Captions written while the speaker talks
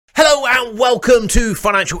And welcome to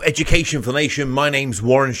Financial Education Information. My name's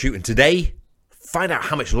Warren Shute, and today, find out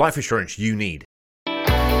how much life insurance you need.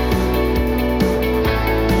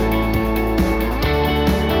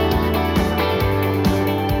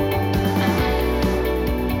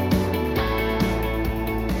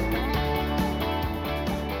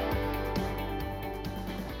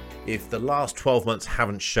 If the last 12 months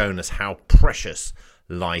haven't shown us how precious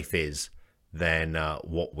life is, then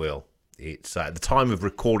what will? It's at the time of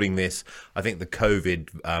recording this, I think the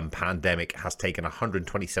COVID pandemic has taken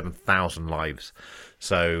 127,000 lives.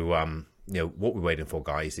 So, what we're waiting for,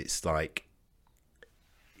 guys, it's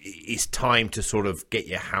time to sort of get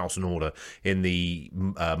your house in order. In the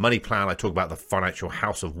money plan, I talk about the financial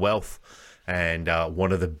house of wealth. And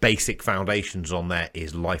one of the basic foundations on there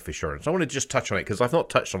is life insurance. I want to just touch on it because I've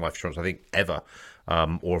not touched on life insurance, I think, ever.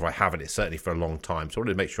 Or if I haven't, it's certainly for a long time. So I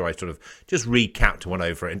wanted to make sure I sort of just recapped one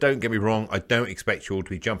over it. And don't get me wrong, I don't expect you all to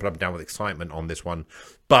be jumping up and down with excitement on this one.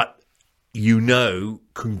 But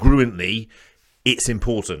congruently, it's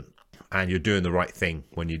important. And you're doing the right thing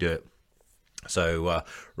when you do it. So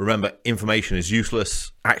remember, information is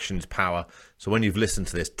useless, action is power. So when you've listened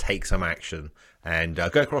to this, take some action. And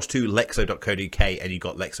go across to lexo.co.uk and you've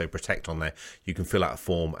got Lexo Protect on there. You can fill out a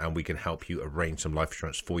form and we can help you arrange some life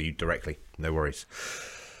insurance for you directly. No worries.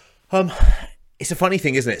 It's a funny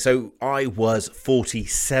thing, isn't it? So I was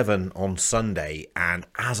 47 on Sunday, and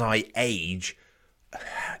as I age,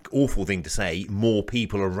 awful thing to say, more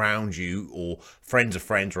people around you or friends of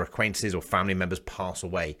friends or acquaintances or family members pass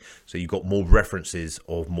away. So you've got more references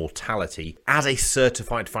of mortality. As a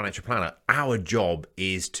certified financial planner, our job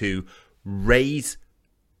is to raise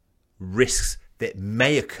risks that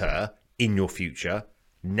may occur in your future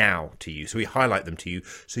now to you. So we highlight them to you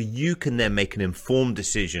so you can then make an informed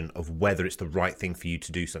decision of whether it's the right thing for you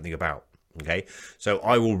to do something about. Okay, so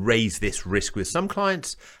I will raise this risk with some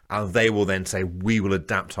clients and they will then say, we will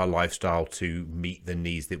adapt our lifestyle to meet the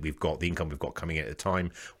needs that we've got, the income we've got coming in at the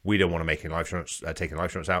time. We don't want to make any life insurance, taking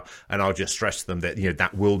life insurance out. And I'll just stress to them that,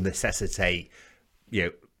 that will necessitate,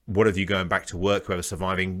 what have you going back to work, whoever's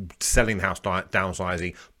surviving, selling the house,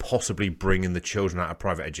 downsizing, possibly bringing the children out of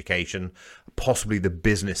private education, possibly the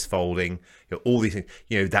business folding, all these things,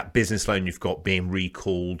 that business loan you've got being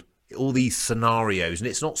recalled, all these scenarios. And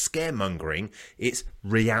it's not scaremongering, it's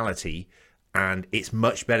reality. And it's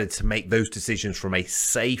much better to make those decisions from a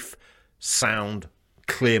safe, sound,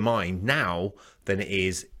 clear mind now than it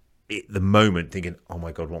is at the moment thinking, oh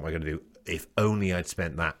my God, what am I going to do? If only I'd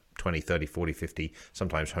spent that 20, 30, 40, 50,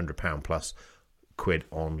 sometimes £100 plus quid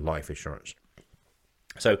on life insurance.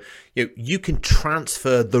 So you can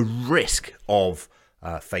transfer the risk of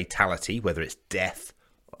fatality, whether it's death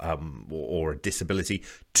or a disability,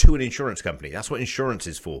 to an insurance company. That's what insurance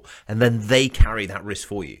is for. And then they carry that risk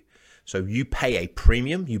for you. So you pay a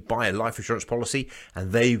premium, you buy a life insurance policy,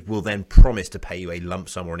 and they will then promise to pay you a lump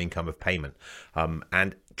sum or an income of payment.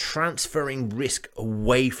 And transferring risk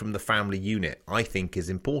away from the family unit, I think, is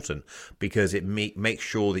important because it makes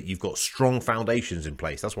sure that you've got strong foundations in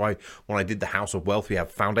place. That's why when I did the House of Wealth, we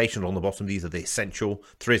have foundations on the bottom. These are the essential,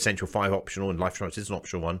 3 essential, 5 optional, and life insurance is an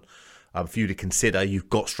optional one. For you to consider, you've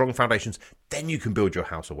got strong foundations, then you can build your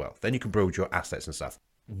house of wealth. Then you can build your assets and stuff.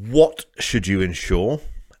 What should you insure?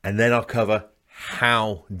 And then I'll cover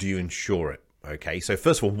how do you insure it. Okay, so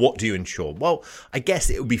first of all, what do you insure? Well, I guess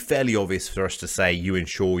it would be fairly obvious for us to say you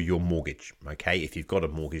insure your mortgage, okay, if you've got a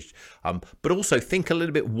mortgage. But also think a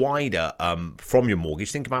little bit wider from your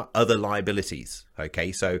mortgage. Think about other liabilities,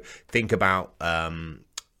 okay? So think about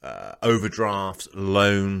overdrafts,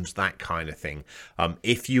 loans, that kind of thing.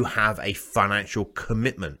 If you have a financial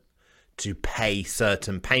commitment to pay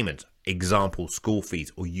certain payments, example, school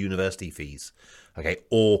fees or university fees, okay,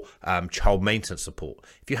 or child maintenance support.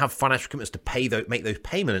 If you have financial commitments to make those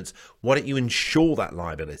payments, why don't you insure that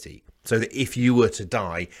liability so that if you were to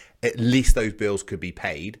die, at least those bills could be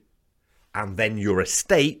paid, and then your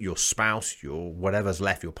estate, your spouse, your whatever's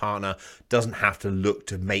left, your partner, doesn't have to look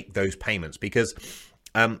to make those payments because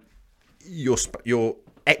your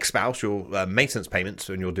ex-spouse, your maintenance payments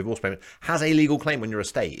and your divorce payment has a legal claim on your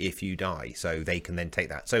estate if you die, so they can then take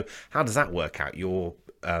that. So how does that work out? Your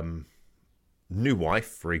new wife,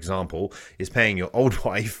 for example, is paying your old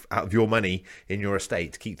wife out of your money in your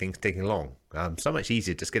estate to keep things ticking along. So much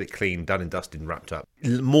easier, just get it clean, done and dusted and wrapped up.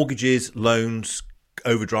 Mortgages, loans,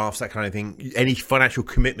 overdrafts, that kind of thing, any financial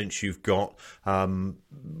commitments you've got,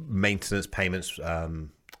 maintenance payments,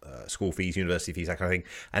 school fees, university fees, that kind of thing.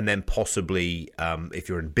 And then possibly, if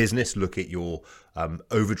you're in business, look at your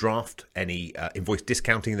overdraft, any invoice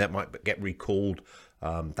discounting that might get recalled,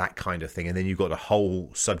 that kind of thing. And then you've got a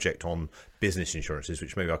whole subject on business insurances,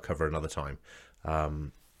 which maybe I'll cover another time.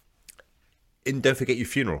 And don't forget your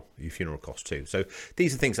funeral costs too. So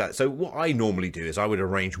these are things so what I normally do is I would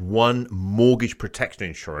arrange one mortgage protection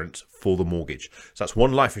insurance for the mortgage. So that's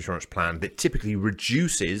one life insurance plan that typically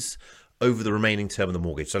reduces over the remaining term of the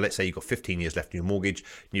mortgage. So let's say you've got 15 years left in your mortgage,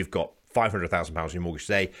 and you've got £500,000 in your mortgage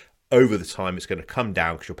today. Over the time, it's going to come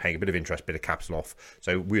down because you're paying a bit of interest, a bit of capital off.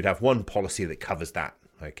 So we'd have one policy that covers that,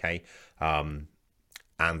 okay?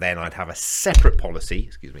 And then I'd have a separate policy,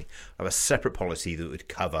 that would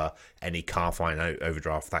cover any car fine,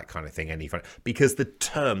 overdraft, that kind of thing, because the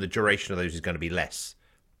duration of those is going to be less.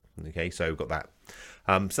 Okay, so we've got that.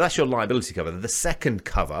 So that's your liability cover. The second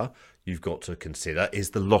cover you've got to consider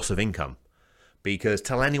is the loss of income. Because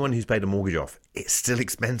tell anyone who's paid a mortgage off, it's still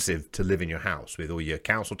expensive to live in your house with all your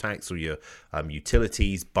council tax or your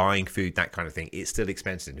utilities, buying food, that kind of thing. It's still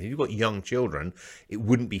expensive. If you've got young children, it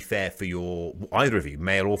wouldn't be fair for either of you,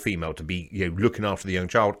 male or female, to be looking after the young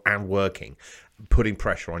child and working, putting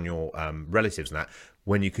pressure on your relatives and that,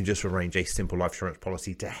 when you can just arrange a simple life insurance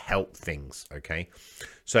policy to help things. Okay,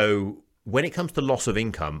 so when it comes to loss of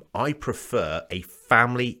income, I prefer a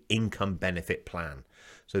family income benefit plan.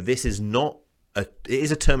 So this is not it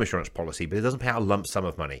is a term insurance policy, but it doesn't pay out a lump sum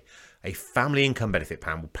of money. A family income benefit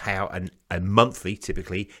plan will pay out a monthly,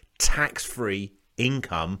 typically tax-free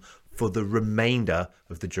income for the remainder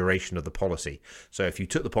of the duration of the policy. So if you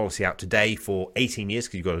took the policy out today for 18 years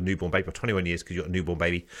because you've got a newborn baby, or 21 years because you've got a newborn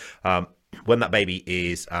baby, when that baby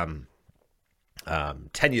is 10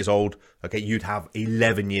 years old, okay, you'd have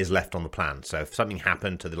 11 years left on the plan. So if something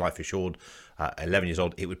happened to the life assured 11 years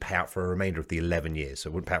old, it would pay out for a remainder of the 11 years. So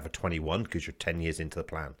it wouldn't pay out for 21 because you're 10 years into the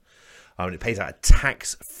plan. It pays out a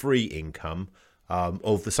tax-free income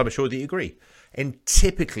of the sum assured that you agree. And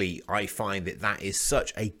typically, I find that is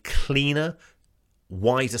such a cleaner,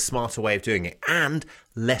 wiser, smarter way of doing it, and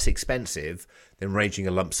less expensive than arranging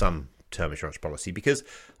a lump sum term insurance policy. Because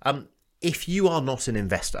if you are not an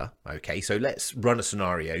investor, okay, so let's run a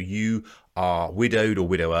scenario. You are widowed or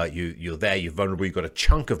widower, you're there, you're vulnerable, you've got a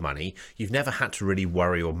chunk of money, you've never had to really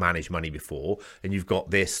worry or manage money before, and you've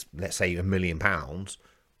got this, let's say, £1 million.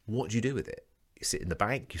 What do you do with it? You sit in the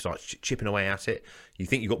bank, you start chipping away at it. You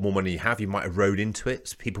think you've got more money than you have, you might erode into it.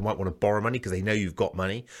 So people might want to borrow money because they know you've got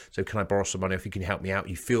money. So can I borrow some money if you can help me out?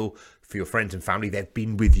 You feel for your friends and family, they've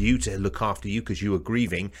been with you to look after you because you are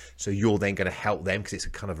grieving. So you're then going to help them because it's a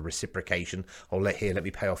kind of a reciprocation. Or let me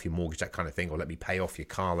pay off your mortgage, that kind of thing. Or let me pay off your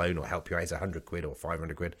car loan or help you out as £100 or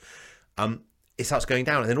 500 quid. It starts going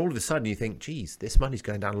down. And then all of a sudden you think, geez, this money's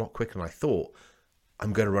going down a lot quicker than I thought.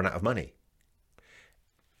 I'm going to run out of money.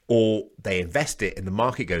 Or they invest it and the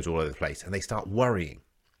market goes all over the place and they start worrying.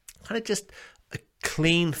 Kind of just a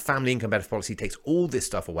clean family income benefit policy takes all this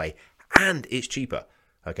stuff away and it's cheaper.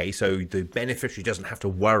 Okay, so the beneficiary doesn't have to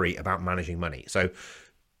worry about managing money. So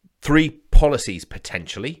 3 policies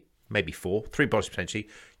potentially, maybe 4, 3 policies potentially.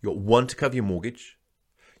 You've got 1 to cover your mortgage.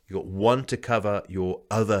 You've got 1 to cover your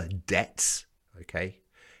other debts. Okay,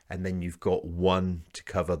 and then you've got 1 to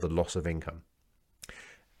cover the loss of income.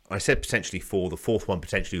 I said potentially 4. The 4th one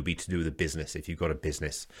potentially would be to do with a business. If you've got a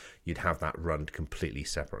business, you'd have that run completely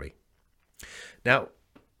separately. Now,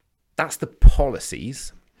 that's the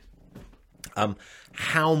policies.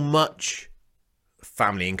 How much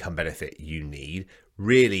family income benefit you need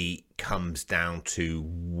really comes down to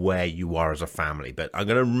where you are as a family. But I'm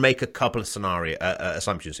going to make a couple of scenario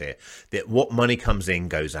assumptions here that what money comes in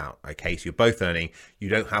goes out. Okay, so you're both earning. You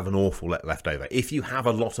don't have an awful lot left over. If you have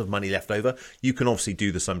a lot of money left over, you can obviously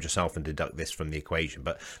do the sum yourself and deduct this from the equation.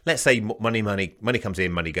 But let's say money comes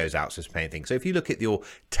in, money goes out, so it's paying things. So if you look at your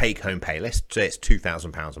take-home pay, let's say it's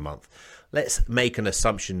 £2,000 a month. Let's make an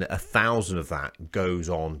assumption that 1,000 of that goes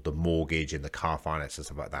on the mortgage and the car finance and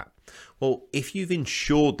stuff like that. Well, if you've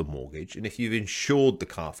insured the mortgage and if you've insured the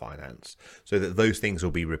car finance so that those things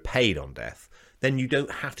will be repaid on death, then you don't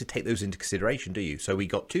have to take those into consideration, do you? So we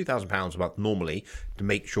got £2,000 a month normally to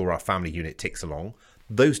make sure our family unit ticks along.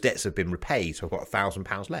 Those debts have been repaid, so I've got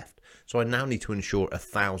 £1,000 left. So I now need to insure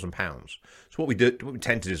 £1,000. So what we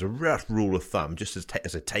tend to do is a rough rule of thumb, just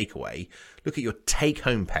as a takeaway, look at your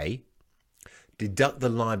take-home pay, deduct the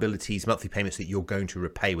liabilities, monthly payments that you're going to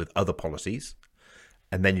repay with other policies,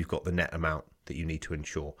 and then you've got the net amount that you need to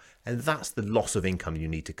insure. And that's the loss of income you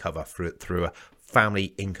need to cover through a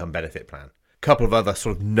family income benefit plan. A couple of other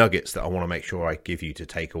sort of nuggets that I want to make sure I give you to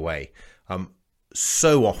take away.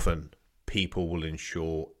 So often people will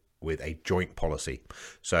insure with a joint policy.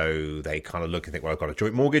 So they kind of look and think, well, I've got a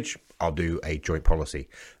joint mortgage, I'll do a joint policy.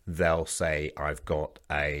 They'll say, I've got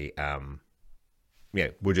a...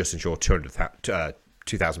 we'll just insure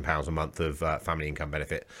 £2,000 a month of family income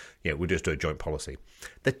benefit. We'll just do a joint policy.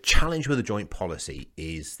 The challenge with a joint policy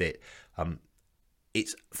is that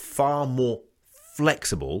it's far more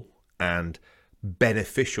flexible and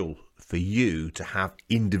beneficial for you to have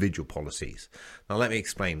individual policies. Now, let me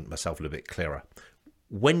explain myself a little bit clearer.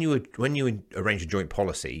 When you arrange a joint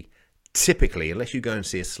policy, typically, unless you go and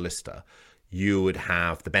see a solicitor, you would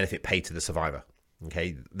have the benefit paid to the survivor.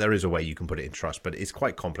 Okay, there is a way you can put it in trust, but it's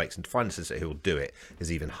quite complex, and to find a solicitor who will do it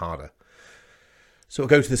is even harder. So it'll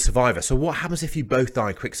go to the survivor. So what happens if you both die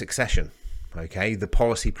in quick succession? Okay, the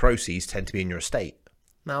policy proceeds tend to be in your estate.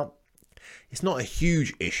 Now, it's not a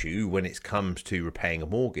huge issue when it comes to repaying a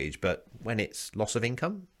mortgage, but when it's loss of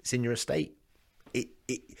income, it's in your estate. It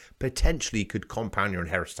potentially could compound your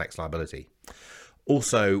inheritance tax liability.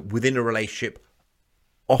 Also, within a relationship,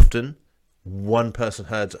 often one person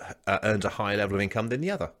earns a higher level of income than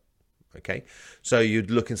the other. Okay, so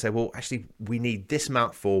you'd look and say, well, actually, we need this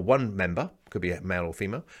amount for one member, could be a male or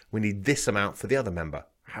female. We need this amount for the other member.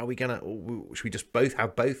 How are we going to, should we just both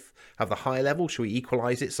have the higher level? Should we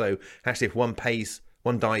equalize it? So actually, if one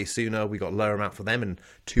dies sooner, we got a lower amount for them and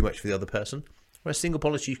too much for the other person. Whereas single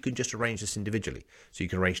policy, you can just arrange this individually. So you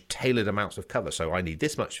can arrange tailored amounts of cover. So I need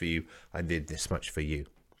this much for you. I need this much for you.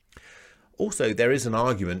 Also, there is an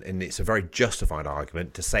argument, and it's a very justified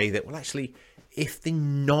argument, to say that, well, actually, if the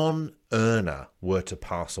non-earner were to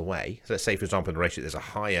pass away, so let's say, for example, in a relationship, there's a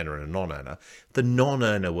high earner and a non-earner, if the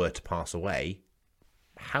non-earner were to pass away,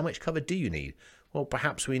 how much cover do you need? Well,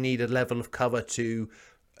 perhaps we need a level of cover to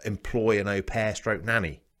employ an au pair stroke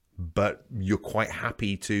nanny, but you're quite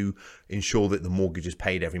happy to ensure that the mortgage is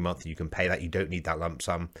paid every month and you can pay that. You don't need that lump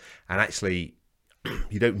sum. And actually,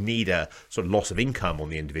 you don't need a sort of loss of income on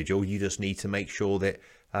the individual. You just need to make sure that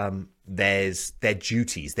their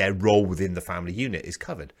duties, their role within the family unit is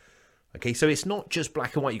covered. Okay, so it's not just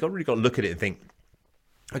black and white. You've really got to look at it and think,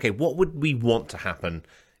 okay, what would we want to happen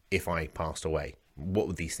if I passed away? What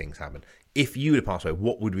would these things happen? If you were to pass away,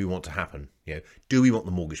 what would we want to happen? Do we want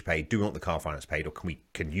the mortgage paid? Do we want the car finance paid? Or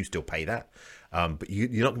can you still pay that? But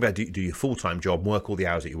you're not going to be able to do your full-time job, work all the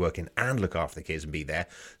hours that you're working, and look after the kids and be there.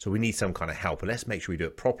 So we need some kind of help. And let's make sure we do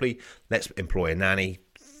it properly. Let's employ a nanny,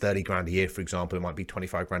 30 grand a year, for example. It might be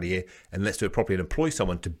 25 grand a year. And let's do it properly and employ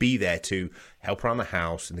someone to be there to help around the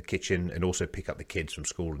house, in the kitchen, and also pick up the kids from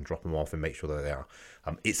school and drop them off and make sure that they are.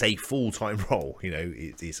 It's a full-time role.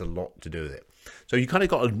 It's a lot to do with it. So you kind of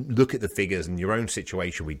got to look at the figures, and your own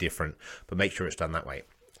situation will be different, but make sure it's done that way.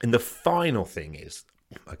 And the final thing is,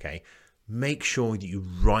 okay, make sure that you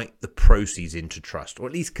write the proceeds into trust, or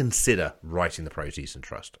at least consider writing the proceeds in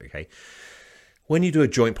trust, okay? When you do a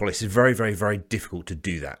joint policy, it's very, very, very difficult to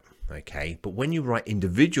do that, okay? But when you write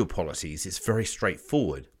individual policies, it's very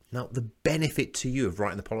straightforward. Now, the benefit to you of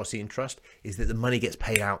writing the policy in trust is that the money gets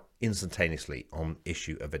paid out instantaneously on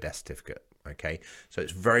issue of a death certificate, okay? So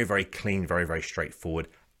it's very, very clean, very, very straightforward.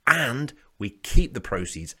 And we keep the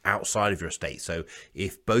proceeds outside of your estate. So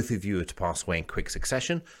if both of you are to pass away in quick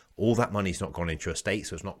succession, all that money's not gone into your estate,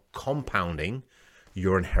 so it's not compounding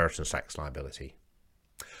your inheritance tax liability.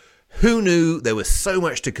 Who knew there was so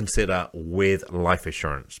much to consider with life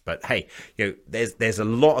insurance? But hey, there's a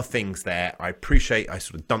lot of things there. I appreciate I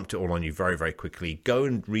sort of dumped it all on you very, very quickly. Go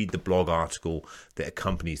and read the blog article that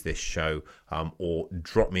accompanies this show, or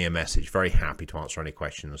drop me a message. Very happy to answer any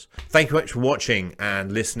questions. Thank you very much for watching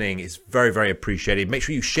and listening. It's very, very appreciated. Make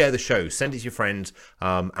sure you share the show, send it to your friends,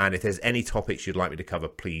 and if there's any topics you'd like me to cover,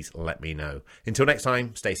 please let me know. Until next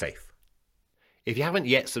time, stay safe. If you haven't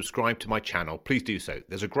yet subscribed to my channel, please do so.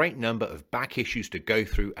 There's a great number of back issues to go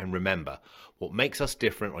through, and remember, what makes us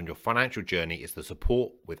different on your financial journey is the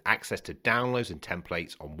support with access to downloads and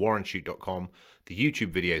templates on warrenshoot.com, the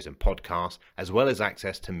YouTube videos and podcasts, as well as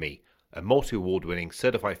access to me, a multi-award winning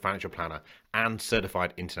certified financial planner and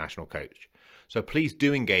certified international coach. So please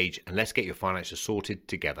do engage, and let's get your finances sorted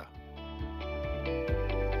together.